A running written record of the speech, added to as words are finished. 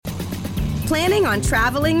Planning on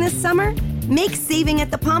traveling this summer? Make saving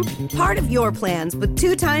at the pump part of your plans with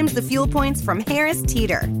 2 times the fuel points from Harris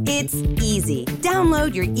Teeter. It's easy.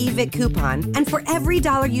 Download your eVic coupon, and for every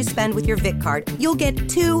 $1 you spend with your Vic card, you'll get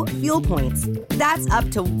 2 fuel points. That's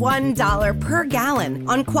up to $1 per gallon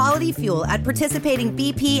on quality fuel at participating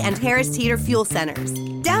BP and Harris Teeter fuel centers.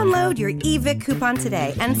 Download your eVic coupon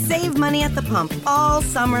today and save money at the pump all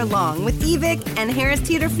summer long with eVic and Harris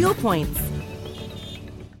Teeter fuel points.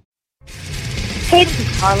 Hey, this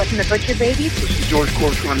is Carla from the Butcher Babies. This is George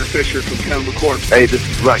Corner Fisher from Cannibal Corpse. Hey, this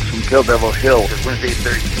is Rex from Kill Devil Hill. It's Wednesday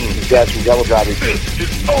 13. This is Dad from Devil Driving. This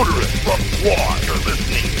is Odorous from Quad. You're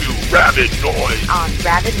listening to Rabid Noise on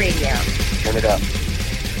Rabid Radio. Turn it up.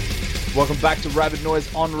 Welcome back to Rabid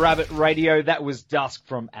Noise on Rabid Radio. That was Dusk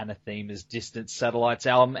from Anathema's Distant Satellites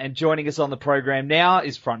album. And joining us on the program now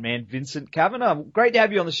is frontman Vincent Kavanagh. Great to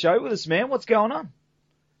have you on the show with us, man. What's going on?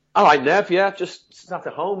 All right, Nev, yeah, just sat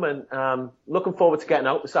at home and looking forward to getting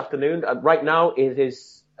out this afternoon. Right now it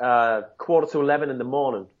is 11:15 in the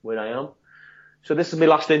morning where I am. So this is my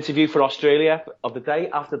last interview for Australia of the day.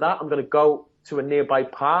 After that, I'm going to go to a nearby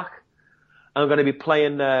park. I'm going to be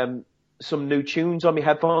playing some new tunes on my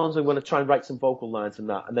headphones. I'm going to try and write some vocal lines and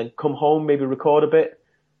that. And then come home, maybe record a bit,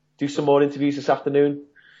 do some more interviews this afternoon.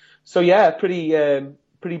 So yeah, pretty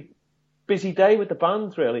busy day with the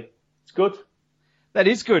band, really. It's good. That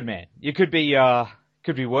is good, man. You could be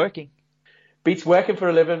working. Beats working for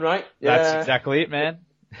a living, right? Yeah. That's exactly it, man.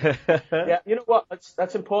 Yeah, you know what?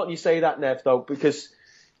 That's important you say that, Nev, though, because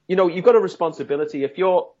you know you've got a responsibility. If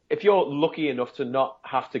you're lucky enough to not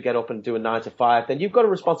have to get up and do a 9 to 5, then you've got a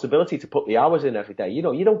responsibility to put the hours in every day. You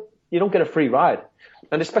know, you don't get a free ride,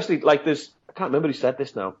 and especially like I can't remember who said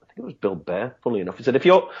this now. I think it was Bill Bear. Funnily enough, he said if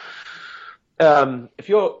you're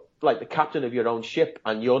like the captain of your own ship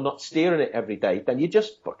and you're not steering it every day, then you're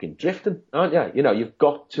just fucking drifting, aren't you? You know, you've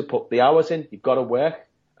got to put the hours in, you've got to work.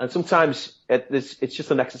 And sometimes it's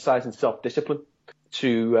just an exercise in self-discipline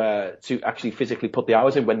to actually physically put the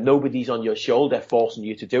hours in when nobody's on your shoulder forcing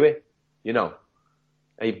you to do it, you know.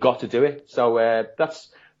 And you've got to do it. So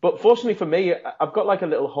but fortunately for me, I've got like a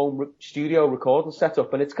little home studio recording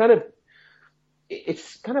setup, and it's kind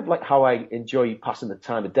of like how I enjoy passing the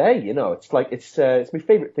time of day, you know. It's like it's my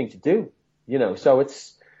favorite thing to do, you know. So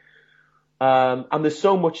it's and there's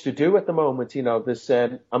so much to do at the moment, you know. There's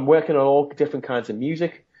I'm working on all different kinds of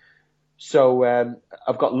music, so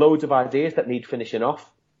I've got loads of ideas that need finishing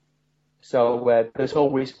off. So there's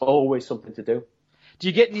always something to do. Do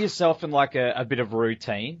you get yourself in like a bit of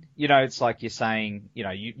routine? You know, it's like you're saying, you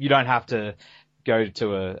know, you don't have to go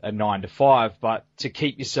to a 9 to 5, but to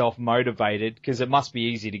keep yourself motivated, because it must be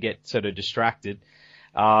easy to get sort of distracted.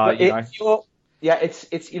 It's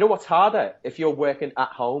you know what's harder if you're working at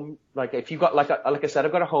home. Like if you've got like I said,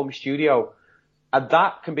 I've got a home studio, and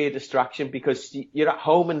that can be a distraction because you're at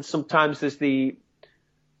home and sometimes there's the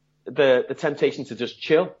temptation to just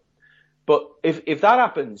chill. But if that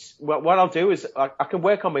happens, what I'll do is I can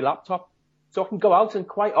work on my laptop. So I can go out, and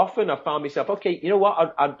quite often I found myself, okay, you know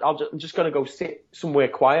what, I'm just going to go sit somewhere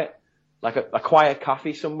quiet, like a quiet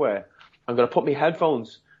cafe somewhere. I'm going to put my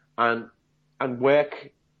headphones and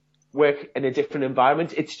work in a different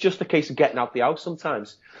environment. It's just a case of getting out the house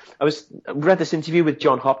sometimes. I read this interview with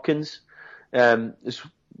John Hopkins. It's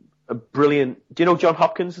a brilliant. Do you know John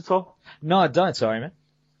Hopkins at all? No, I don't. Sorry, man.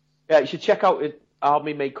 Yeah, you should check out it. Album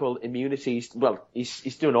he made called Immunity.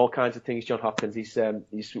 He's doing all kinds of things, John Hopkins. He's a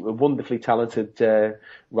wonderfully talented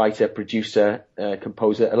writer, producer,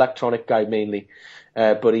 composer, electronic guy mainly,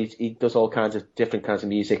 but he does all kinds of different kinds of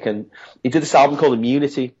music. And he did this album called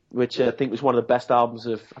Immunity, which I think was one of the best albums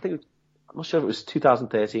of. I'm not sure if it was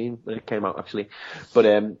 2013 when it came out actually,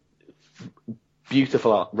 but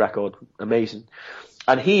beautiful record, amazing.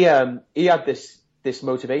 And he had this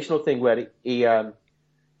motivational thing where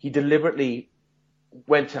he deliberately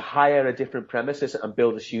went to hire a different premises and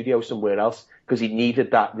build a studio somewhere else because he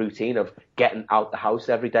needed that routine of getting out the house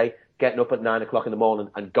every day, getting up at 9 o'clock in the morning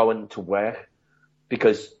and going to work,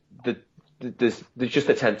 because there's just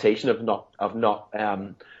a temptation of not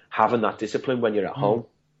having that discipline when you're at home.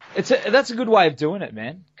 That's a good way of doing it,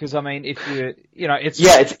 man. Because I mean, if it's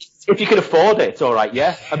if you can afford it, it's all right.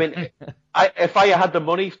 Yeah, I mean, if I had the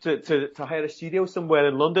money to hire a studio somewhere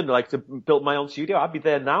in London, like to build my own studio, I'd be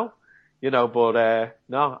there now. You know, but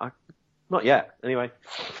no, not yet. Anyway.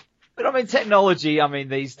 But I mean, technology. I mean,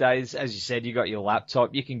 these days, as you said, you got your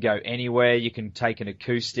laptop. You can go anywhere. You can take an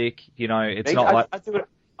acoustic. You know, it's not like I do it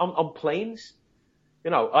on planes.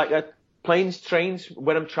 You know, like planes, trains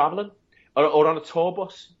when I'm traveling, or on a tour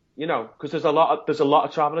bus. You know, because there's a lot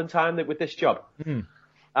of traveling time with this job, and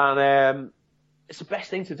it's the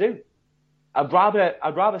best thing to do. I'd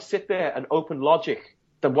rather sit there and open Logic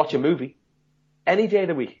than watch a movie any day of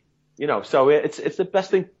the week. You know, so it's the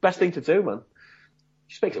best thing to do, man.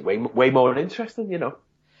 Just makes it way more interesting, you know,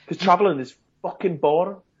 because traveling is fucking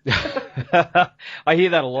boring. I hear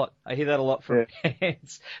that a lot from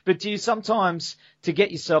fans. But do you sometimes, to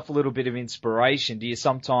get yourself a little bit of inspiration, do you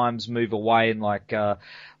sometimes move away and like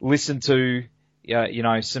listen to you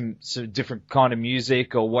know, some different kind of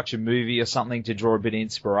music or watch a movie or something to draw a bit of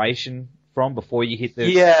inspiration from before you hit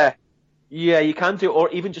the... Yeah, you can do, or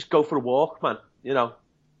even just go for a walk, man. You know,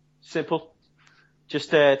 simple. Just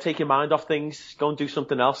take your mind off things, go and do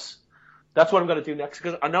something else. That's what I'm going to do next,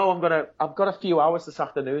 because I know I've got a few hours this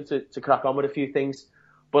afternoon to crack on with a few things,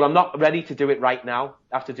 but I'm not ready to do it right now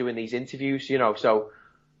after doing these interviews, you know, so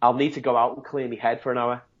I'll need to go out and clear my head for an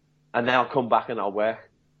hour, and then I'll come back and I'll work,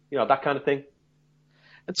 you know, that kind of thing.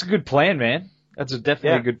 That's a good plan, man. That's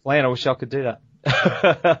definitely a good plan. I wish I could do that.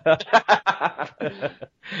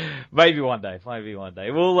 Maybe one day.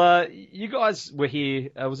 Well, you guys were here,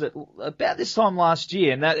 was it about this time last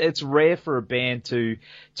year? And that it's rare for a band to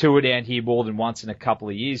tour down here more than once in a couple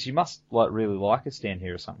of years. You must really like us down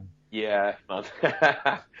here or something. Yeah, man.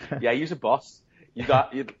 Yeah, you're a boss. You're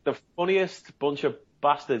the funniest bunch of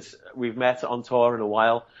bastards we've met on tour in a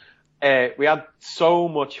while. We had so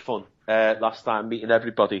much fun last time meeting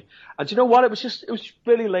everybody. And do you know what? It was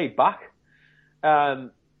really laid back.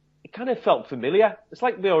 It kind of felt familiar. It's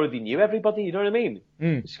like we already knew everybody, you know what I mean?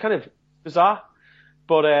 It's kind of bizarre.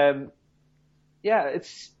 But yeah,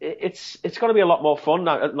 it's going to be a lot more fun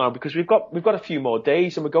now because we've got a few more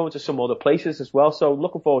days and we're going to some other places as well. So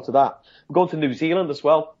looking forward to that. We're going to New Zealand as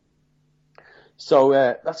well. So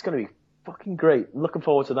that's going to be fucking great. I'm looking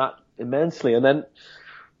forward to that immensely. And then,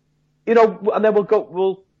 you know, and then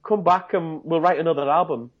we'll come back and we'll write another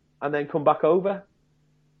album and then come back over.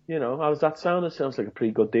 You know, how does that sound? It sounds like a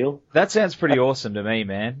pretty good deal. That sounds pretty awesome to me,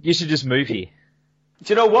 man. You should just move here.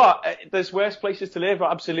 Do you know what? There's worse places to live,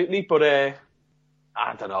 absolutely, but I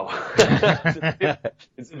don't know.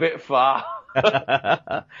 It's a bit far.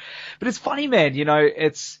 But it's funny, man. You know,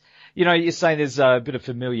 it's, you know, you're saying there's a bit of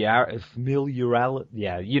familiarity.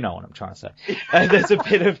 Yeah, you know what I'm trying to say. There's a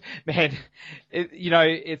bit of, man, you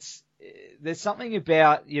know, there's something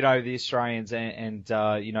about, you know, the Australians and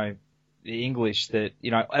you know, the English that,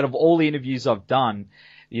 you know, out of all the interviews I've done,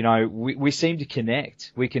 you know, we seem to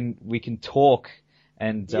connect. We can talk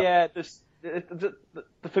and yeah, the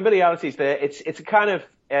familiarity is there. It's a kind of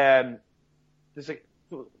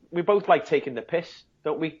we both like taking the piss,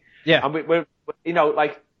 don't we? Yeah. And we're you know,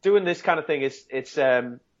 like doing this kind of thing it's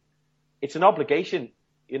an obligation,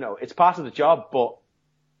 you know, it's part of the job, but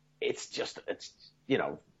it's you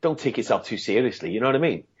know, don't take yourself too seriously, you know what I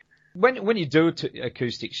mean? When you do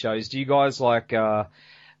acoustic shows, do you guys like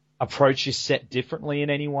approach your set differently in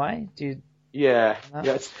any way? Do you? Yeah.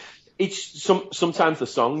 Sometimes the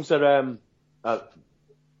songs are have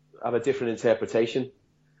a different interpretation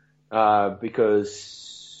because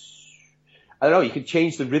I don't know. You can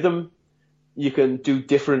change the rhythm. You can do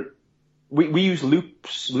different. We use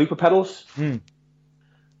looper pedals.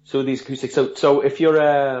 So these acoustics. So if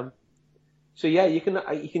you're so yeah, you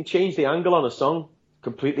can change the angle on a song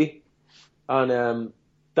completely. And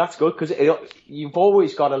that's good because you've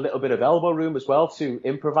always got a little bit of elbow room as well to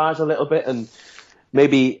improvise a little bit and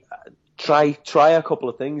maybe try a couple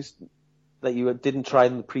of things that you didn't try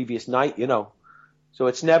in the previous night, you know. So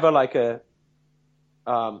it's never like a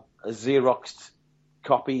Xeroxed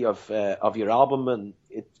copy of your album, and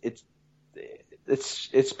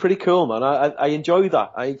it's pretty cool, man. I enjoy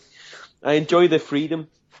that. I enjoy the freedom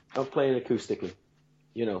of playing acoustically,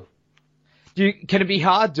 you know. Can it be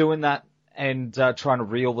hard doing that and trying to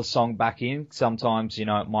reel the song back in? Sometimes, you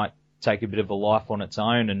know, it might take a bit of a life on its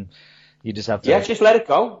own and you just have to... Yeah, just let it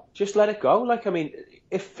go. Like, I mean,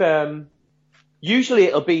 if usually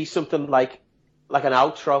it'll be something like an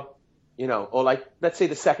outro, you know, or like, let's say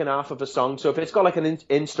the second half of a song. So if it's got like an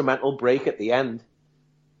instrumental break at the end,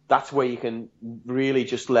 that's where you can really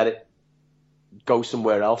just let it go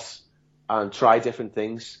somewhere else and try different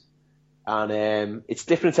things. And it's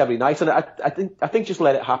different every night. And I think just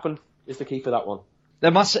let it happen is the key for that one.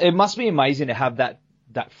 It must be amazing to have that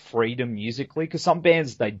freedom musically, because some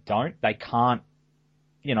bands they can't,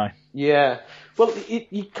 you know. Yeah, well,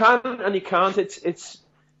 you can and you can't. It's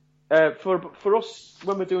for us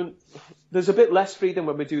when we're doing. There's a bit less freedom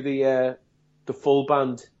when we do the full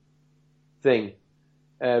band thing.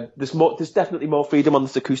 There's definitely more freedom on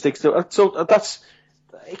this acoustic. So that's.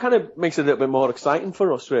 It kind of makes it a little bit more exciting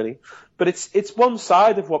for us, really. But it's one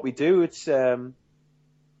side of what we do. It's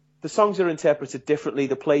the songs are interpreted differently,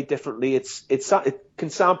 they're played differently. It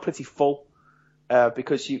can sound pretty full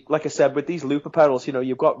because you, like I said, with these looper pedals, you know,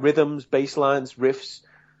 you've got rhythms, bass lines, riffs,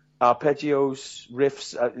 arpeggios,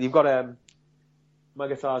 riffs. You've got my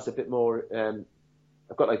guitar's a bit more.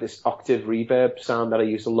 I've got like this octave reverb sound that I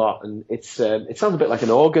use a lot, and it sounds a bit like an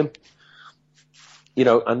organ, you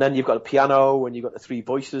know. And then you've got a piano, and you've got the three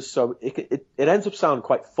voices, so it ends up sounding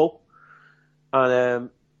quite full. And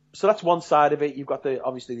so that's one side of it. You've got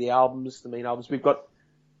obviously the albums, the main albums. We've got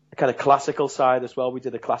a kind of classical side as well. We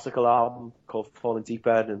did a classical album called Falling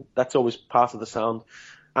Deeper, and that's always part of the sound.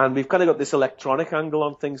 And we've kind of got this electronic angle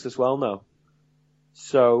on things as well now.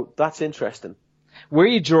 So that's interesting. Where are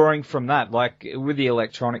you drawing from that, like with the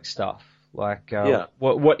electronic stuff? Like,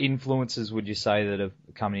 what influences would you say that have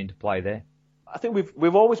come into play there? I think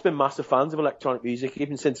we've always been massive fans of electronic music,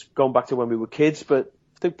 even since going back to when we were kids. But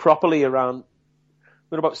I think properly around,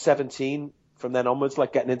 we're about 17 from then onwards,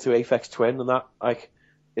 like getting into Aphex Twin and that, like,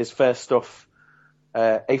 his first stuff.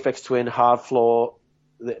 Aphex Twin, Hard Floor,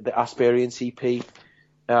 the Asperian EP,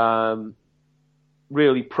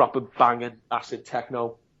 really proper banging acid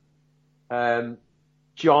techno.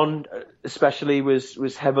 John especially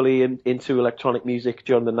was heavily into electronic music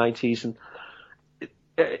during the 90s, and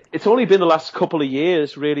it's only been the last couple of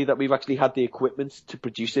years really that we've actually had the equipment to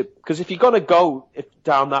produce it. Because if you're gonna go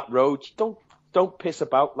down that road, don't piss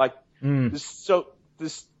about. Like there's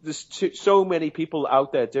so many people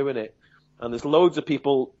out there doing it, and there's loads of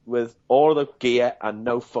people with all the gear and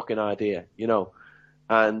no fucking idea, you know.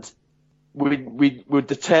 And we're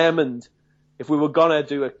determined, if we were gonna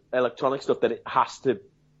do electronic stuff, that it has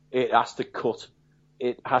to cut.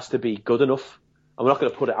 It has to be good enough. And we're not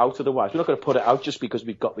going to put it out otherwise. We're not going to put it out just because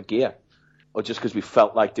we've got the gear, or just because we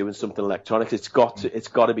felt like doing something electronic. It's got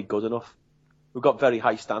to be good enough. We've got very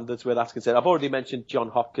high standards where that's concerned. I've already mentioned John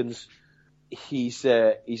Hopkins. He's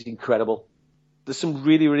incredible. There's some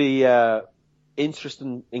really, really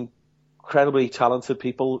interesting, incredibly talented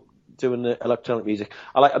people doing electronic music.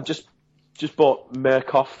 I've just bought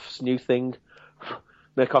Murkoff's new thing.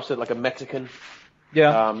 Murkoff's like a Mexican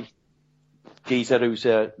geezer who's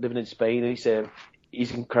living in Spain.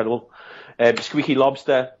 He's incredible. Squeaky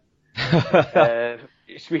Lobster.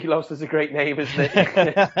 Squeaky Lobster's a great name, isn't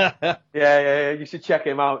it? yeah. You should check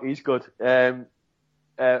him out. He's good. Flying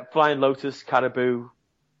Lotus, Caribou.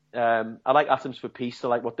 I like Atoms for Peace. I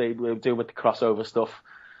like what they were doing with the crossover stuff.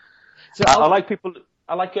 So I like people.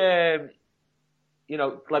 I like you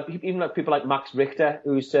know, like even like people like Max Richter,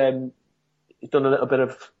 who's done a little bit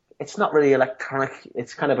of. It's not really electronic.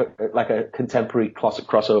 It's kind of like a contemporary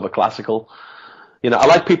crossover classical. You know, I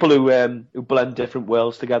like people who blend different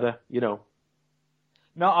worlds together. You know.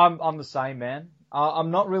 No, I'm the same, man.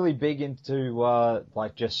 I'm not really big into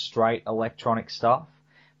like just straight electronic stuff,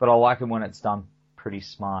 but I like it when it's done pretty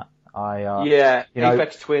smart.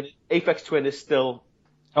 Aphex Twin is still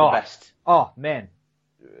the best. Oh man.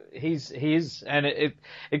 He is, and it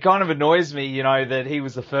kind of annoys me, you know, that he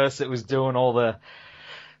was the first that was doing all the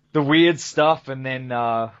weird stuff, and then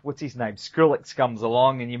what's his name, Skrillex comes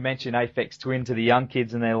along, and you mention Aphex Twin to the young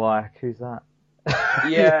kids, and they're like, "Who's that?"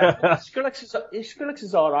 Yeah, Skrillex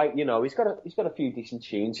is all right, you know. He's got a few decent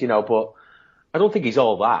tunes, you know, but I don't think he's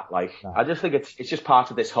all that. Like, no. I just think it's just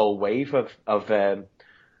part of this whole wave of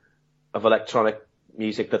electronic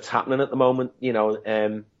music that's happening at the moment, you know.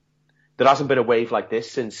 There hasn't been a wave like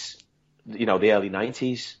this since, you know, the early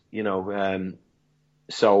 90s, you know.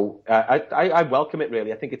 So I welcome it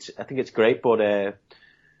really. I think it's great, but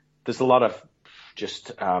there's a lot of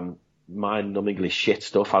just mind-numbingly shit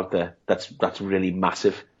stuff out there that's really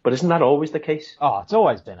massive. But isn't that always the case? Oh, it's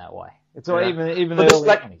always been that way. It's even the early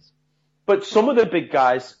 90s. But some of the big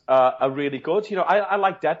guys are really good. You know, I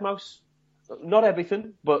like Deadmau5. Not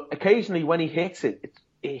everything, but occasionally when he hits it,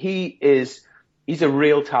 he's a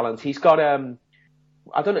real talent. He's got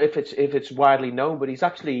I don't know if it's widely known, but he's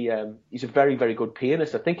actually he's a very, very good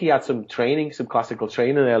pianist. I think he had some classical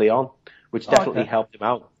training early on, which definitely helped him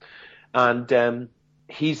out. And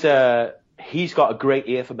he's got a great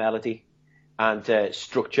ear for melody and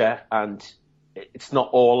structure, and it's not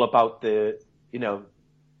all about the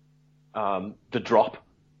drop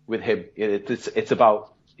with him. It's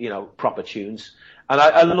about, you know, proper tunes, and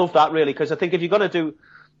I love that really, because I think if you're gonna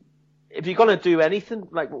do anything,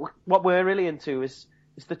 like what we're really into is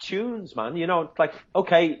the tunes, man. You know, like,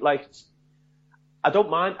 okay, like, I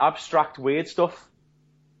don't mind abstract weird stuff,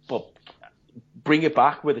 but bring it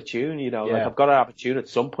back with a tune, you know. Yeah. Like, I've got to have a tune at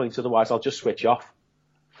some point, otherwise I'll just switch off.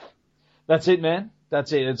 That's it, man.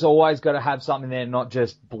 That's it. It's always got to have something there, not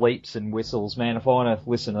just bleeps and whistles, man. If I want to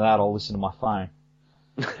listen to that, I'll listen to my phone.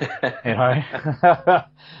 You know?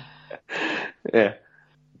 Yeah.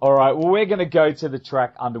 All right, well, we're going to go to the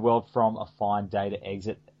track Underworld from A Fine Day to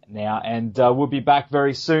Exit. now, and we'll be back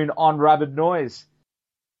very soon on Rabid Noise.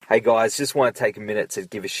 Hey guys, just want to take a minute to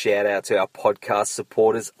give a shout out to our podcast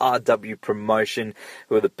supporters, RW Promotion,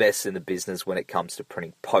 who are the best in the business when it comes to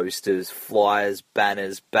printing posters, flyers,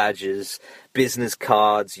 banners, badges, business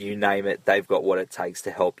cards, you name it. They've got what it takes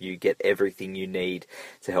to help you get everything you need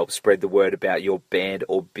to help spread the word about your band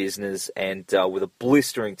or business. And with a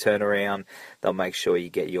blistering turnaround, they'll make sure you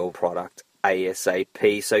get your product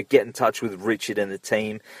ASAP. So get in touch with Richard and the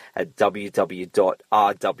team at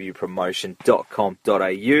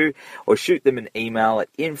www.rwpromotion.com.au or shoot them an email at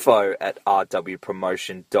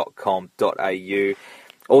info@rwpromotion.com.au.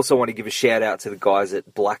 Also want to give a shout out to the guys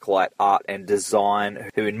at Blacklight Art and Design,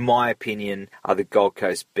 who in my opinion are the Gold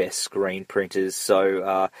Coast best screen printers.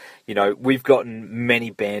 So, we've gotten many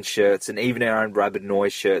band shirts and even our own Rabid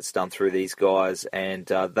Noise shirts done through these guys, and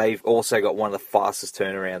they've also got one of the fastest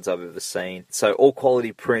turnarounds I've ever seen. So all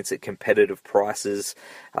quality prints at competitive prices.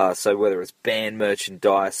 So whether it's band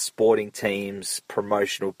merchandise, sporting teams,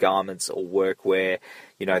 promotional garments or workwear,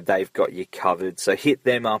 they've got you covered. So hit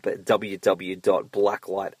them up at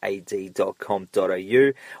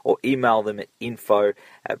www.blacklightad.com.au or email them at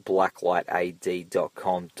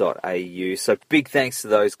info@blacklightad.com.au. So big thanks to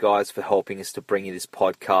those guys for helping us to bring you this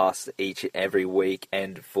podcast each and every week,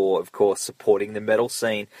 and for, of course, supporting the metal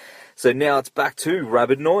scene. So now it's back to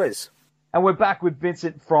Rabid Noise. And we're back with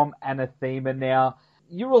Vincent from Anathema now.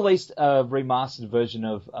 You released a remastered version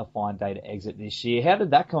of A Fine Day to Exit this year. How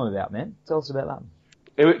did that come about, man? Tell us about that.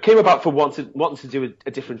 It came about for wanting to do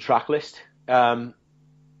a different track list,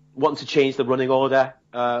 wanting to change the running order,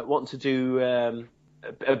 wanting to do a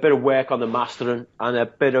bit of work on the mastering, and a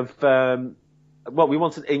bit of we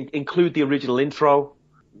wanted to include the original intro,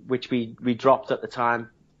 which we dropped at the time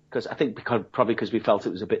because I think probably because we felt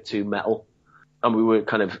it was a bit too metal, and we were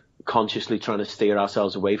kind of consciously trying to steer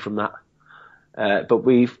ourselves away from that.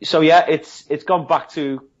 It's gone back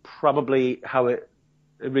to probably how it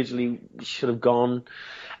originally should have gone.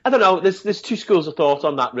 I don't know. There's two schools of thought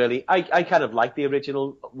on that, really. I kind of like the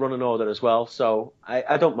original running order as well, so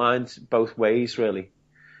I don't mind both ways, really.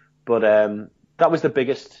 But that was the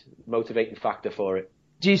biggest motivating factor for it.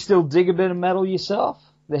 Do you still dig a bit of metal yourself?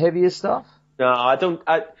 The heavier stuff? No, I don't.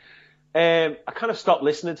 I kind of stopped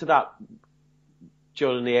listening to that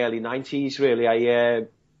during the early 90s, really.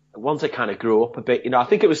 Once I kind of grew up a bit, I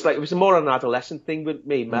think it was more an adolescent thing with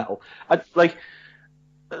me, metal.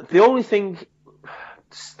 The only thing,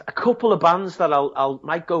 a couple of bands that I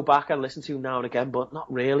might go back and listen to now and again, but not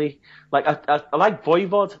really. Like I like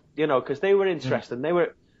Voivod, because they were interesting. They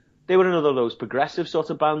were another of those progressive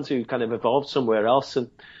sort of bands who kind of evolved somewhere else. And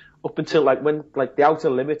up until when the Outer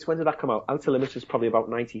Limits, when did that come out? Outer Limits was probably about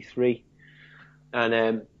 93.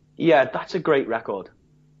 And that's a great record.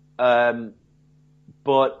 But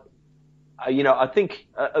I think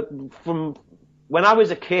from when I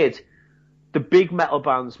was a kid, the big metal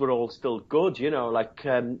bands were all still good, like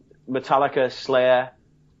Metallica, Slayer,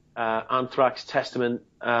 Anthrax, Testament,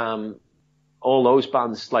 all those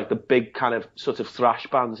bands, like the big kind of sort of thrash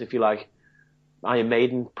bands, if you like. Iron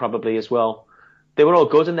Maiden probably as well. They were all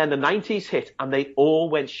good, and then the 90s hit, and they all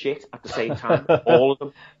went shit at the same time, all of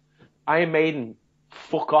them. Iron Maiden,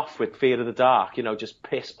 fuck off with Fear of the Dark, just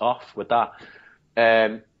piss off with that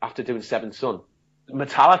after doing Seventh Son.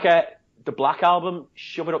 Metallica, the Black Album,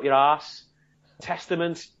 shove it up your ass.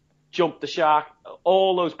 Testament, Jump the Shark,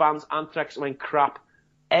 all those bands, Anthrax went crap.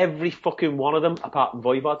 Every fucking one of them, apart from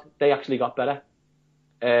Voivod, they actually got better.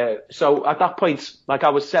 So at that point, I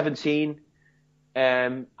was 17,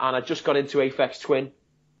 and I just got into Aphex Twin,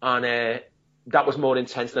 and that was more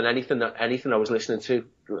intense than anything I was listening to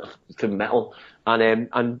metal. And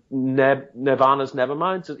Nirvana's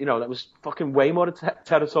Nevermind, that was fucking way more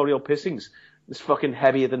Territorial Pissings. It was fucking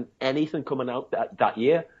heavier than anything coming out that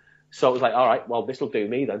year. So it was like, all right, well, this will do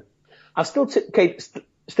me then. I still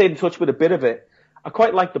stayed in touch with a bit of it. I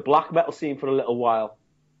quite liked the black metal scene for a little while,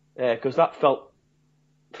 because that felt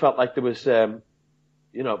like there was, there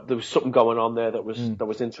was something going on there that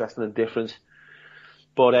was interesting and different.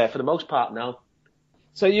 But for the most part, no.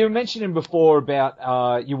 So you were mentioning before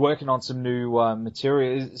about you're working on some new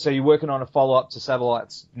material. So you're working on a follow-up to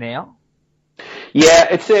Satellites now? Yeah,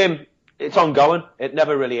 it's ongoing. It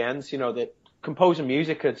never really ends. That composing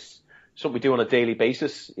music is something we do on a daily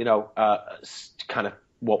basis. It's kind of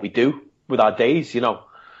what we do with our days.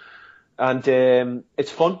 And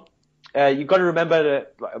it's fun. You've got to remember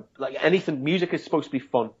that, like anything, music is supposed to be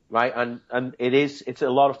fun, right? And it's a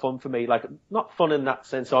lot of fun for me. Like, not fun in that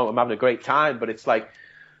sense, I'm having a great time, but it's like,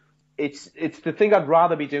 it's the thing I'd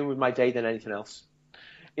rather be doing with my day than anything else.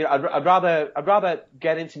 I'd rather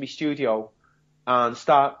get into my studio and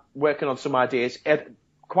start working on some ideas,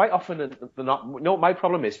 quite often they're not. No, my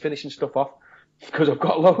problem is finishing stuff off because I've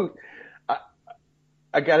got loads.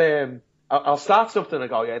 I get I'll start something and I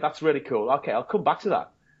go, yeah, that's really cool. Okay, I'll come back to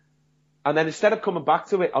that. And then instead of coming back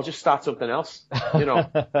to it, I'll just start something else. You know,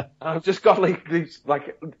 I've just got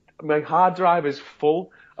my hard drive is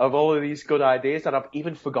full of all of these good ideas that I've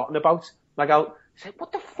even forgotten about. Like I'll say,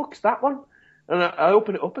 what the fuck's that one? And I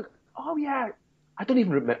open it up and, oh yeah, I don't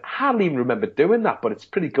even remember, hardly even remember doing that, but it's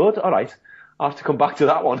pretty good. All right, I'll have to come back to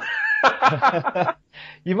that one.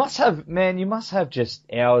 You must have just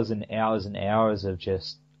hours and hours and hours of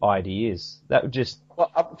just ideas. That would just...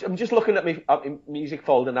 Well, I'm just looking at my music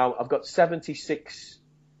folder now. I've got 76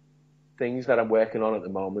 things that I'm working on at the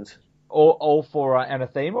moment. All for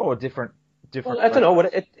Anathema or different? Well, I don't know.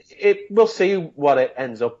 We'll see what it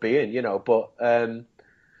ends up being, you know. But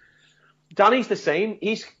Danny's the same.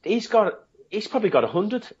 He's probably got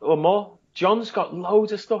 100 or more. John's got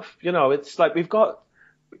loads of stuff. You know, it's like we've got.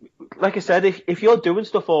 Like I said, if you're doing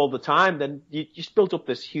stuff all the time, then you just built up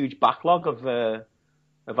this huge backlog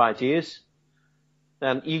of ideas,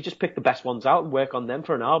 and you just pick the best ones out and work on them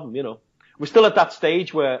for an album. You know, we're still at that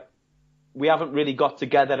stage where we haven't really got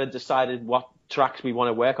together and decided what tracks we want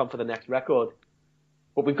to work on for the next record,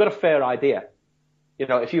 but we've got a fair idea. You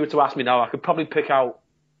know, if you were to ask me now, I could probably pick out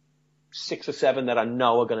 6 or 7 that I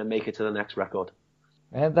know are going to make it to the next record.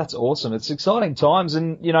 Man, that's awesome. It's exciting times,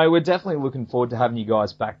 and, you know, we're definitely looking forward to having you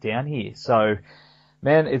guys back down here. So,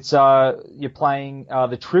 man, it's you're playing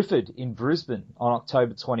the Triffid in Brisbane on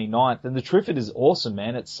October 29th, and the Triffid is awesome,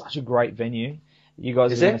 man. It's such a great venue. You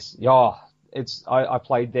guys is it? Yeah, I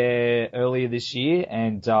played there earlier this year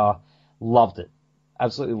and loved it.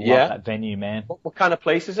 Absolutely loved that venue, man. What kind of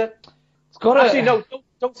place is it? It's got Actually, no,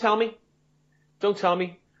 don't tell me. Don't tell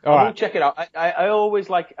me. All I right. won't check it out. I always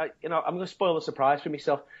like, you know, I'm going to spoil the surprise for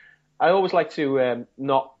myself. I always like to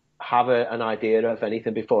not have an idea of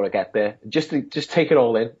anything before I get there. Just take it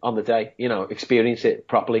all in on the day, you know, experience it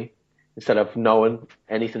properly instead of knowing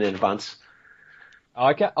anything in advance.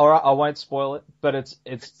 Okay, all right, I won't spoil it, but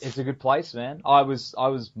it's a good place, man. I was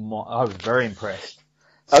very impressed.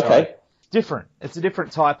 So, Okay. Different. It's a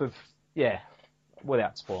different type of,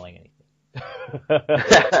 without spoiling anything.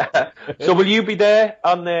 So will you be there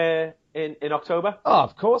in October? Oh,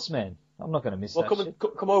 of course, man. I'm not going to miss that.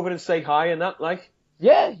 Come over and say hi and that, like.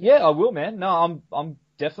 Yeah, I will, man. No, I'm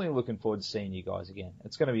definitely looking forward to seeing you guys again.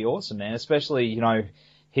 It's going to be awesome, man. Especially, you know,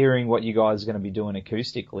 hearing what you guys are going to be doing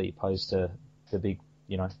acoustically opposed to the big,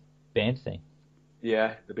 you know, band thing.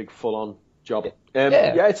 Yeah, the big full-on job.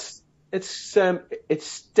 Yeah,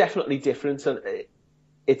 it's definitely different, and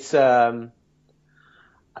it's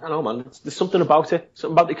I don't know, man. There's something about it.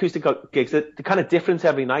 Something about the acoustic gigs. They're kind of different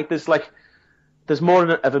every night. There's more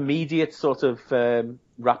of immediate sort of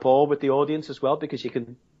rapport with the audience as well, because you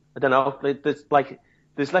can, I don't know, there's like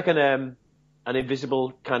an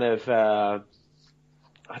invisible kind of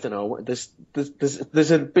I don't know.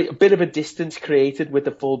 There's a bit of a distance created with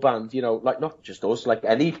the full band, you know, like not just us, like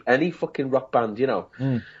any fucking rock band, you know.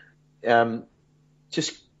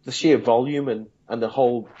 Just the sheer volume and the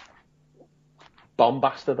whole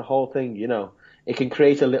bombast of the whole thing, you know, it can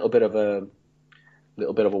create a little bit of a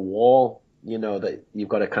wall, you know, that you've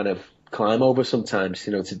got to kind of climb over sometimes,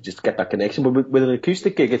 you know, to just get that connection. But with an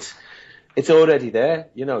acoustic gig, it's already there,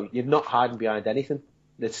 you know. You're not hiding behind anything.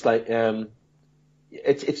 It's like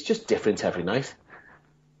it's just different every night.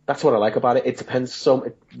 That's what I like about it. It depends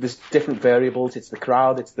there's different variables. It's the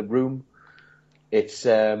crowd, it's the room, it's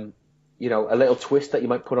you know, a little twist that you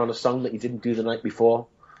might put on a song that you didn't do the night before.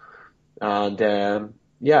 And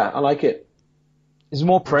I like it. Is there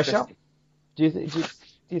more pressure? Do you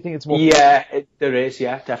think it's more? Yeah, there is.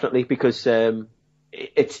 Yeah, definitely, because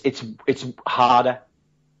it's harder.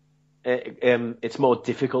 It's more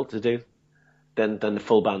difficult to do than the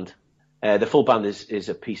full band. The full band is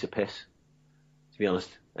a piece of piss, to be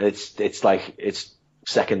honest. It's like it's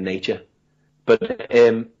second nature.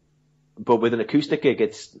 But with an acoustic gig,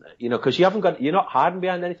 it's, you know, because you're not hiding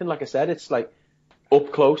behind anything. Like I said, it's like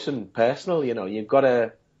up close and personal, you know. You've got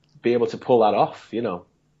to be able to pull that off, you know.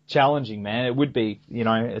 Challenging, man. It would be, you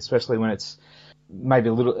know, especially when it's maybe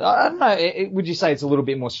a little, I don't know, would you say it's a little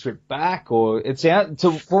bit more stripped back, or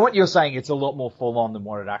from what you're saying, it's a lot more full on than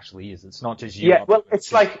what it actually is. It's not just you. Yeah, well,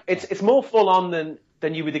 it's like, it's more full on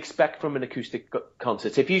than you would expect from an acoustic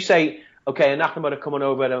concert. If you say, okay, Anathema are coming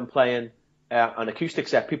over and playing an acoustic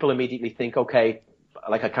set, people immediately think, okay,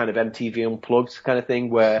 like a kind of MTV Unplugged kind of thing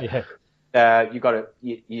where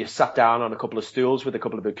you sat down on a couple of stools with a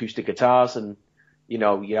couple of acoustic guitars and, you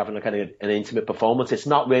know, you're having a kind of an intimate performance. It's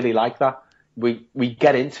not really like that. We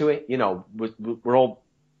get into it, you know, we're all,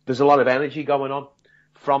 there's a lot of energy going on,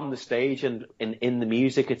 from the stage and in the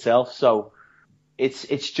music itself. So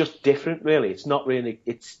it's just different, really. It's not really.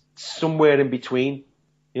 It's somewhere in between,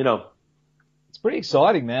 you know. It's pretty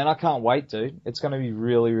exciting, man. I can't wait, dude. It's going to be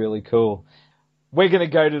really, really cool. We're going to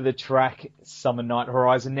go to the track Summer Night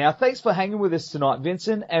Horizon now. Thanks for hanging with us tonight,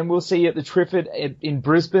 Vincent, and we'll see you at the Triffid in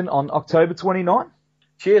Brisbane on October 29.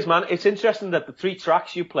 Cheers, man. It's interesting that the 3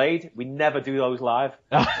 tracks you played, we never do those live.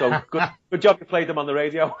 So good job you played them on the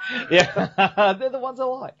radio. Yeah, they're the ones I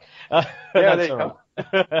like. Yeah, there you go.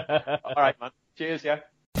 All right, man. Cheers, yeah.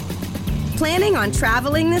 Planning on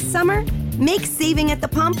traveling this summer? Make saving at the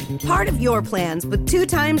pump part of your plans with 2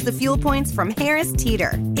 times the fuel points from Harris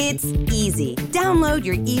Teeter. It's easy. Download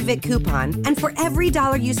your eVic coupon, and for every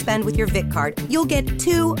 $1 you spend with your Vic card, you'll get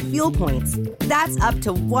 2 fuel points. That's up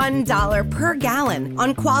to $1 per gallon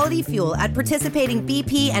on quality fuel at participating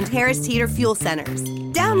BP and Harris Teeter fuel centers.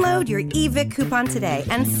 Download your eVic coupon today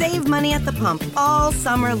and save money at the pump all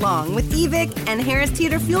summer long with eVic and Harris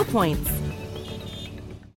Teeter fuel points.